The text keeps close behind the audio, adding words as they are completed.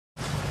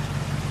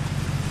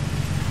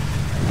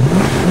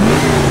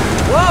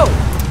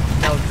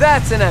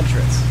That's an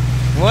entrance.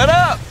 What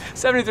up?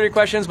 73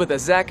 questions with a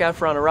Zac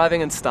Efron arriving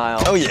in style.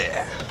 Oh,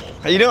 yeah.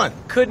 How you doing?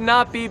 Could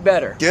not be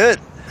better. Good.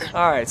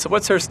 All right, so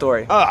what's her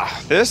story?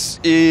 This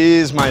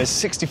is my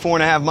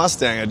 64.5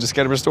 Mustang. I just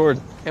got it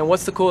restored. And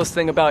what's the coolest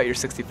thing about your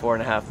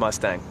 64.5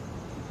 Mustang?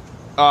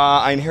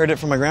 I inherited it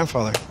from my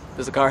grandfather.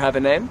 Does the car have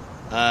a name?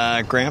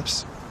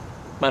 Gramps.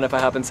 Mind if I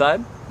hop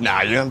inside?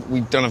 Nah,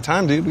 we don't have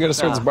time, dude. We gotta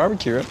start this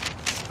barbecue up.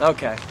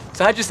 Okay.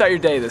 So how'd you start your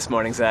day this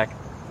morning, Zac?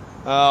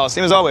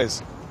 Same as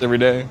always. Every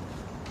day.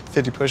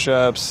 50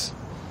 push-ups.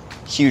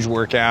 Huge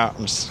workout.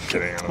 I'm just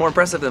kidding. More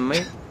impressive than me.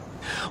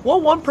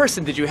 What one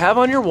person did you have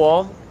on your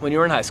wall when you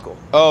were in high school?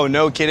 Oh,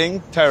 no kidding.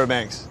 Tyra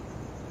Banks.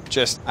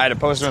 I had a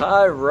poster.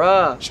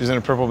 Tyra. She was in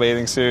a purple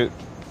bathing suit.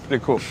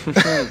 Pretty cool.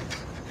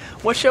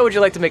 What show would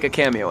you like to make a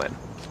cameo in?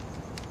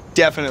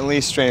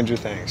 Definitely Stranger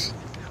Things.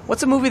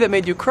 What's a movie that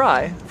made you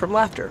cry from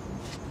laughter?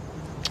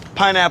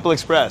 Pineapple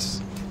Express.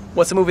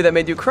 What's a movie that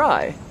made you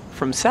cry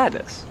from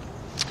sadness?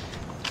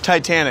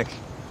 Titanic.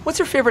 What's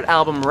your favorite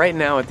album right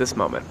now at this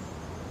moment?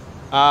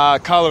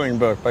 Coloring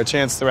Book by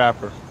Chance the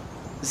Rapper.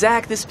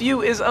 Zac, this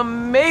view is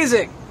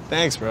amazing.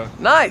 Thanks, bro.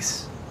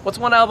 Nice. What's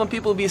one album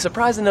people would be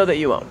surprised to know that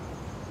you own?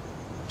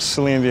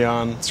 Celine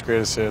Dion's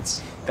Greatest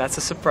Hits. That's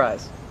a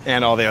surprise.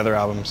 And all the other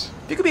albums.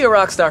 If you could be a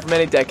rock star from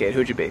any decade,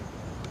 who'd you be?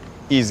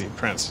 Easy,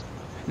 Prince.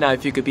 Now,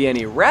 if you could be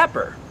any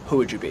rapper, who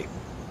would you be?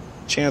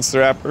 Chance the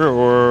Rapper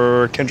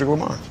or Kendrick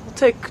Lamar. We'll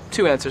take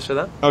two answers for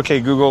that.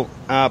 Okay, Google,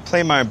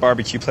 play my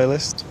barbecue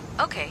playlist.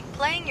 Okay,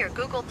 playing your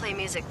Google Play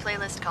Music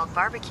playlist called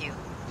Barbecue.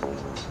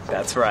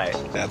 That's right.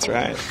 That's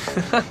right.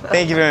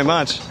 Thank you very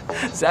much.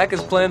 Zac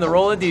is playing the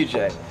role of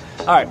DJ.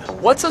 All right,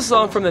 what's a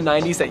song from the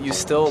 90s that you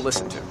still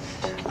listen to?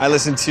 I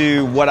listen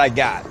to What I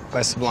Got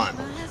by Sublime.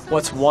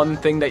 What's one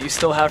thing that you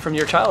still have from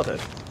your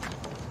childhood?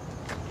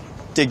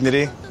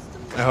 Dignity,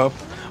 I hope.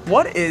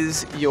 What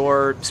is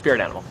your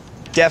spirit animal?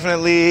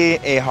 Definitely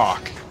a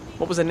hawk.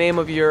 What was the name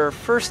of your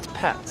first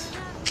pet?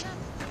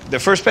 The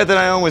first pet that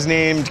I owned was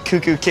named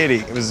Cuckoo Kitty.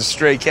 It was a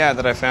stray cat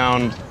that I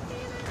found.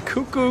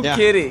 Cuckoo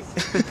Kitty.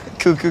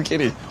 Cuckoo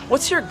Kitty.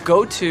 What's your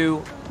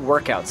go-to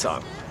workout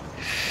song?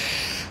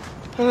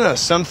 I don't know,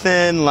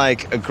 something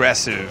like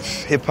aggressive.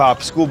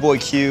 Hip-hop, Schoolboy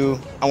Q,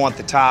 I Want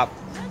the Top.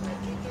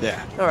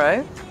 Yeah. All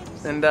right.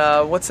 And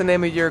what's the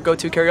name of your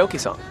go-to karaoke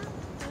song?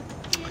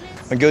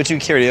 My go-to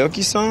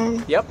karaoke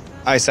song? Yep.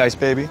 Ice Ice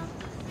Baby.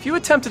 If you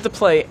attempted to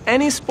play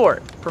any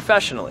sport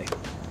professionally,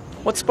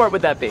 what sport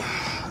would that be?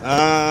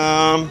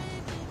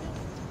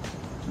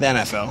 The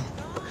NFL.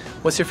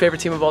 What's your favorite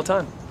team of all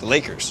time? The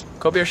Lakers.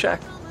 Kobe or Shaq?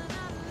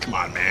 Come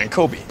on, man.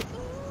 Kobe.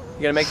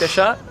 You gonna make this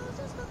shot?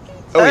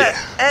 Oh,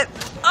 yeah.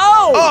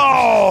 Oh!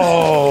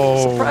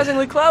 Oh!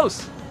 Surprisingly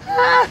close.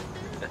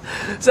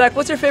 Zac,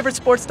 what's your favorite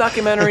sports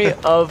documentary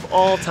of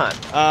all time?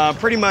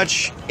 Pretty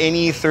much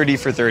any 30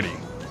 for 30.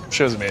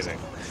 Show's amazing.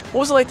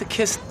 What was it like to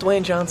kiss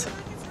Dwayne Johnson?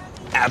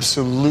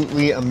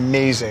 Absolutely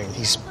amazing.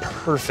 He's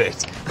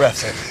perfect.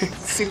 Breathtaking.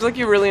 Seems like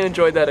you really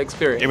enjoyed that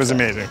experience. It was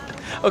amazing.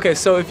 Okay,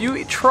 so if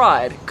you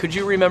tried, could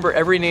you remember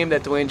every name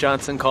that Dwayne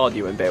Johnson called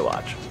you in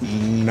Baywatch?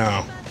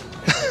 No.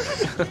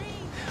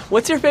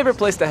 What's your favorite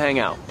place to hang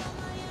out?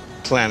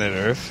 Planet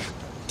Earth.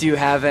 Do you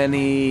have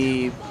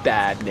any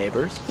bad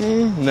neighbors?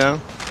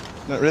 No,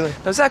 not really.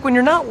 Now, Zac, when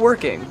you're not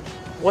working,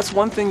 what's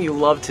one thing you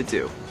love to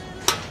do?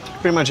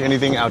 Pretty much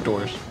anything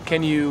outdoors.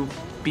 Can you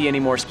be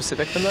any more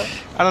specific than that?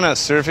 I don't know,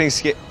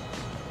 surfing,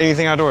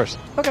 anything outdoors.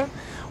 Okay.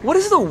 What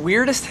is the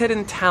weirdest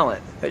hidden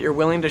talent that you're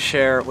willing to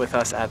share with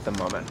us at the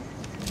moment?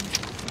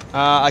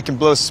 I can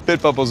blow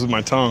spit bubbles with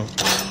my tongue.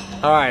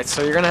 All right,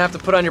 so you're gonna have to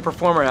put on your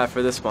performer hat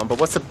for this one, but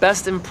what's the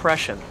best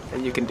impression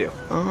that you can do?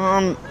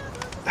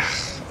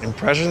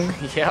 Impression?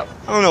 Yep.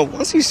 I don't know,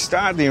 once you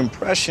start the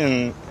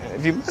impression,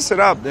 if you mess it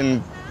up,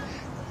 then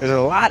there's a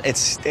lot at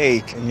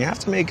stake, and you have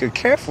to make a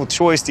careful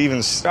choice to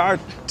even start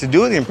to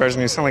do the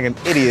impression. You sound like an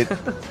idiot,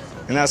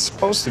 and that's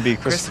supposed to be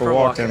Christopher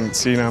Walken.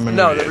 See, now I'm an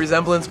No, idiot. the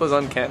resemblance was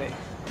uncanny.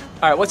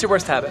 All right, what's your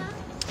worst habit?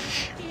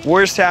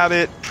 Worst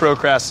habit,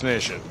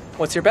 procrastination.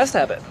 What's your best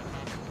habit?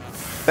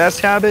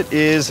 Best habit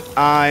is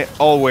I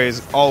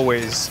always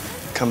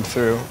come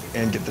through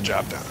and get the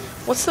job done.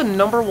 What's the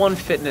 #1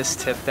 fitness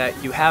tip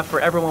that you have for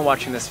everyone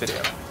watching this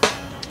video?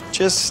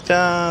 Just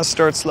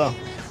start slow.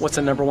 What's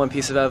the #1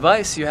 piece of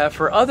advice you have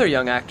for other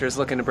young actors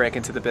looking to break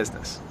into the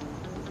business?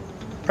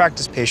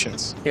 Practice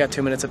patience. You got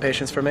 2 minutes of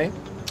patience for me?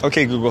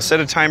 Okay, Google, set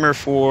a timer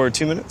for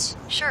 2 minutes.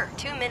 Sure,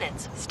 2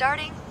 minutes.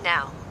 Starting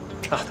now.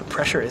 Oh, the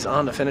pressure is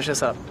on to finish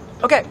this up.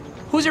 Okay,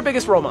 who's your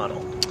biggest role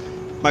model?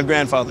 My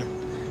grandfather.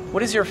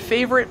 What is your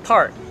favorite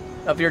part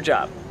of your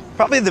job?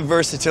 Probably the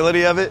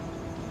versatility of it.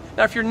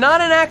 Now, if you're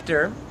not an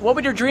actor, what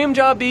would your dream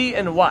job be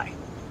and why?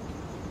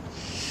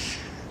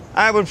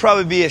 I would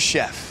probably be a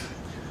chef.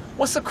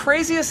 What's the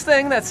craziest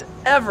thing that's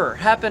ever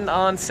happened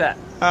on set?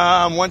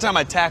 One time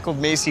I tackled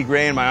Macy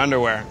Gray in my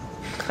underwear.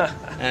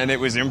 And it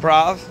was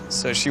improv,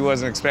 so she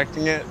wasn't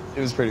expecting it.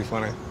 It was pretty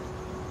funny.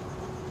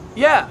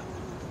 Yeah.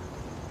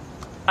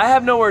 I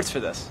have no words for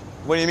this.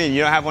 What do you mean?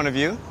 You don't have one of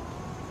you?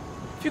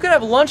 If you could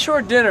have lunch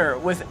or dinner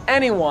with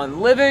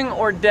anyone, living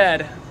or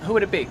dead, who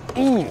would it be?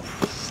 Ooh,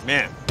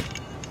 Man.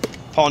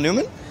 Paul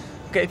Newman?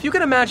 Okay, if you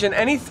could imagine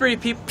any three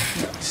people...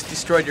 Just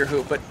destroyed your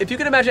hoop, but if you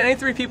could imagine any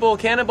three people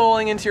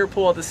cannonballing into your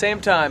pool at the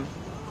same time,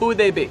 who would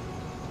they be?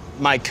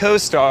 My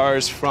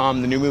co-stars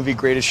from the new movie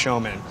Greatest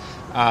Showman.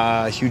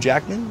 Hugh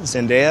Jackman,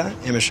 Zendaya,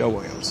 and Michelle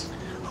Williams.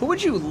 Who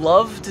would you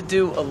love to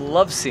do a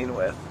love scene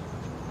with?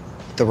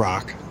 The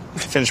Rock.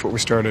 Finish what we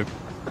started.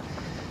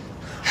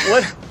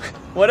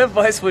 What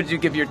advice would you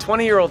give your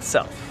 20-year-old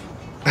self?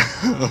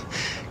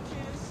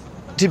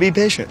 To be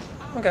patient.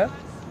 Okay.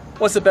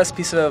 What's the best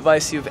piece of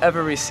advice you've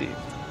ever received?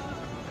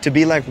 To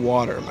be like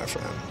water, my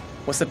friend.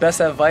 What's the best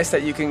advice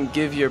that you can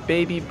give your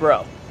baby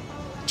bro?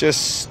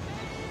 Just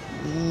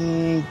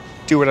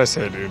do what I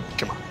say, dude.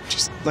 Come on.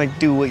 Just, like,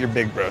 do what your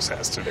big bro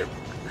says to do.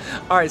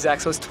 All right, Zach,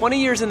 so it's 20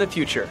 years in the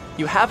future.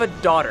 You have a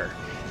daughter.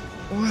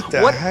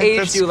 What age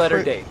That's do you let her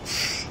cra- date?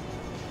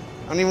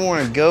 I don't even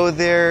want to go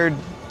there.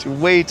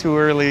 Way too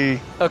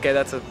early. Okay,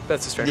 that's a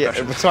strange Yeah,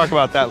 question. we'll talk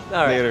about that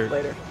All right,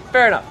 later.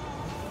 Fair enough.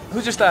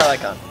 Who's your style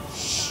icon?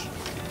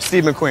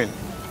 Steve McQueen.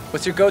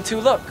 What's your go-to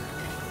look?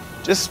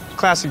 Just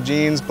classic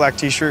jeans, black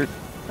t-shirt.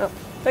 Oh,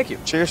 thank you.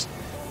 Cheers.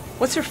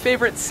 What's your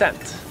favorite scent?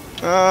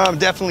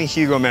 Definitely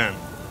Hugo Man.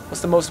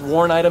 What's the most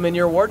worn item in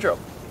your wardrobe?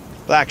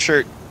 Black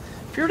shirt.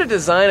 If you were to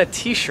design a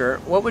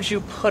t-shirt, what would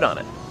you put on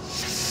it?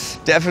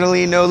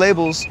 Definitely no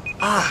labels.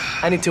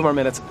 I need 2 more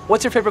minutes.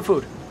 What's your favorite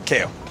food?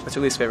 Kale. What's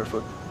your least favorite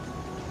food?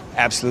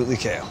 Absolutely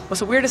kale.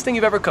 What's the weirdest thing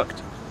you've ever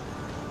cooked?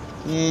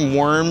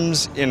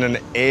 Worms in an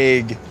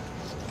egg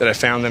that I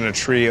found in a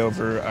tree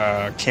over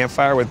a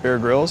campfire with Bear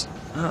Grylls.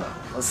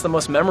 What's the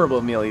most memorable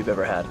meal you've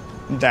ever had?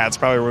 That's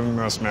probably the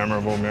most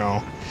memorable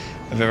meal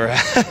I've ever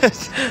had.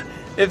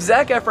 If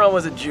Zac Efron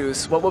was a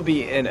juice, what would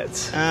be in it?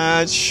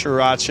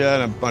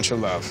 Sriracha and a bunch of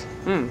love.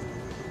 In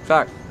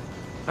fact,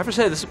 I have to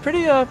say, this is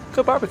pretty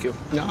good barbecue.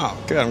 No,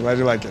 good. I'm glad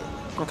you like it.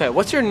 Okay,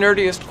 what's your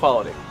nerdiest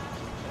quality?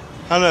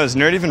 I don't know. Is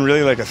nerd even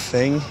really like a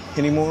thing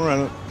anymore? I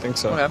don't think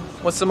so. Okay.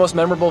 What's the most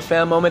memorable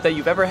fan moment that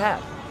you've ever had?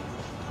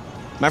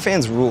 My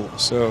fans rule,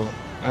 so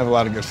I have a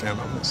lot of good fan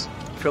moments.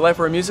 If your life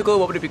were a musical,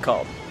 what would it be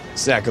called?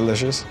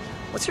 Zackalicious.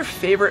 What's your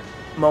favorite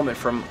moment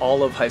from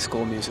all of High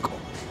School Musical?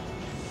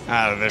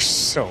 There's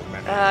so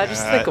many.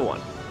 Just think of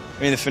one.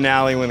 I mean, the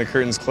finale when the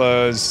curtains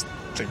close,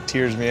 like,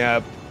 tears me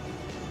up.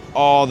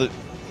 All of it.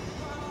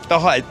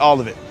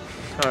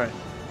 All right.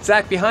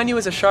 Zach, behind you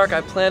is a shark.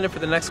 I planned it for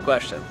the next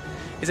question.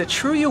 Is it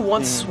true you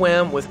once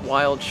swam with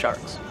wild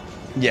sharks?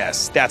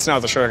 Yes, that's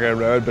not the shark I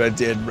rode, but I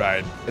did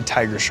ride a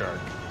tiger shark.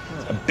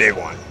 A big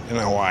one in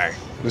Hawaii.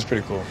 It was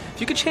pretty cool. If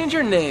you could change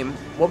your name,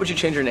 what would you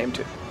change your name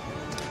to?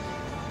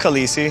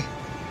 Khaleesi.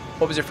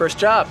 What was your first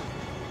job?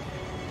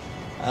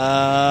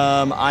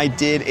 I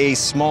did a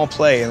small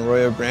play in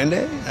Rio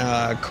Grande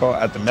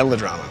at the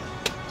Melodrama.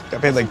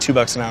 Got paid like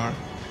 $2 an hour.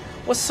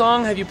 What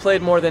song have you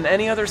played more than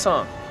any other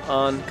song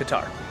on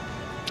guitar?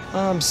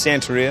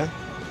 Santeria,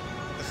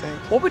 I think.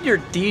 What would your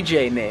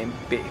DJ name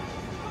be?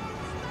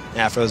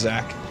 Afro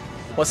Zach.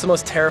 What's the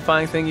most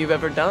terrifying thing you've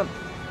ever done?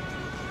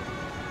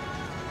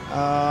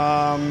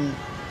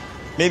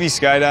 Maybe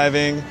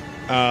skydiving.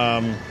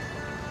 I'm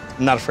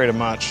not afraid of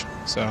much,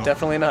 so.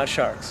 Definitely not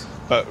sharks.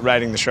 But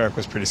riding the shark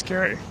was pretty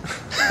scary.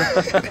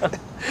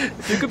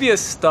 If you could be a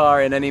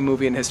star in any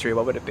movie in history,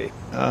 what would it be?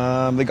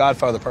 The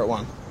Godfather Part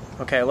 1.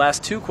 Okay,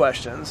 last 2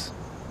 questions.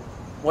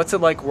 What's it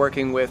like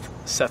working with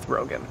Seth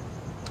Rogen?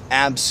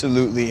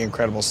 Absolutely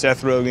incredible.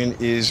 Seth Rogen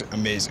is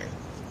amazing.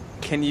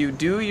 Can you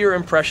do your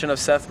impression of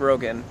Seth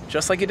Rogen,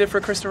 just like you did for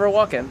Christopher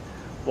Walken,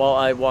 while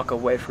I walk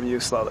away from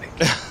you slowly?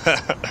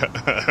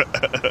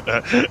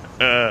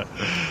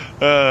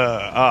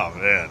 Oh,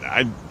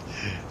 man.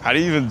 How do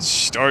you even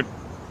start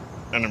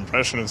an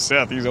impression of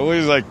Seth? He's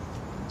always, like,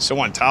 so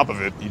on top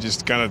of it. You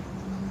just kind of...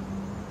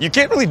 You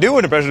can't really do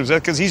an impression of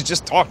Seth because he's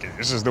just talking.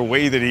 This is the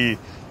way that he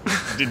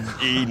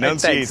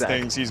enunciates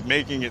things. He's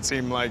making it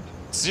seem like...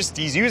 It's just,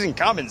 he's using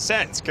common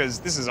sense because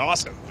this is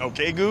awesome.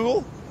 Okay,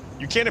 Google?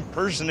 You can't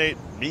impersonate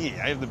me.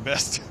 I have the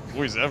best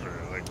voice ever.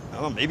 Like, I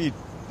don't know, maybe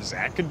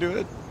Zach could do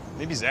it?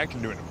 Maybe Zach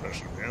can do an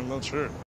impression. I'm not sure.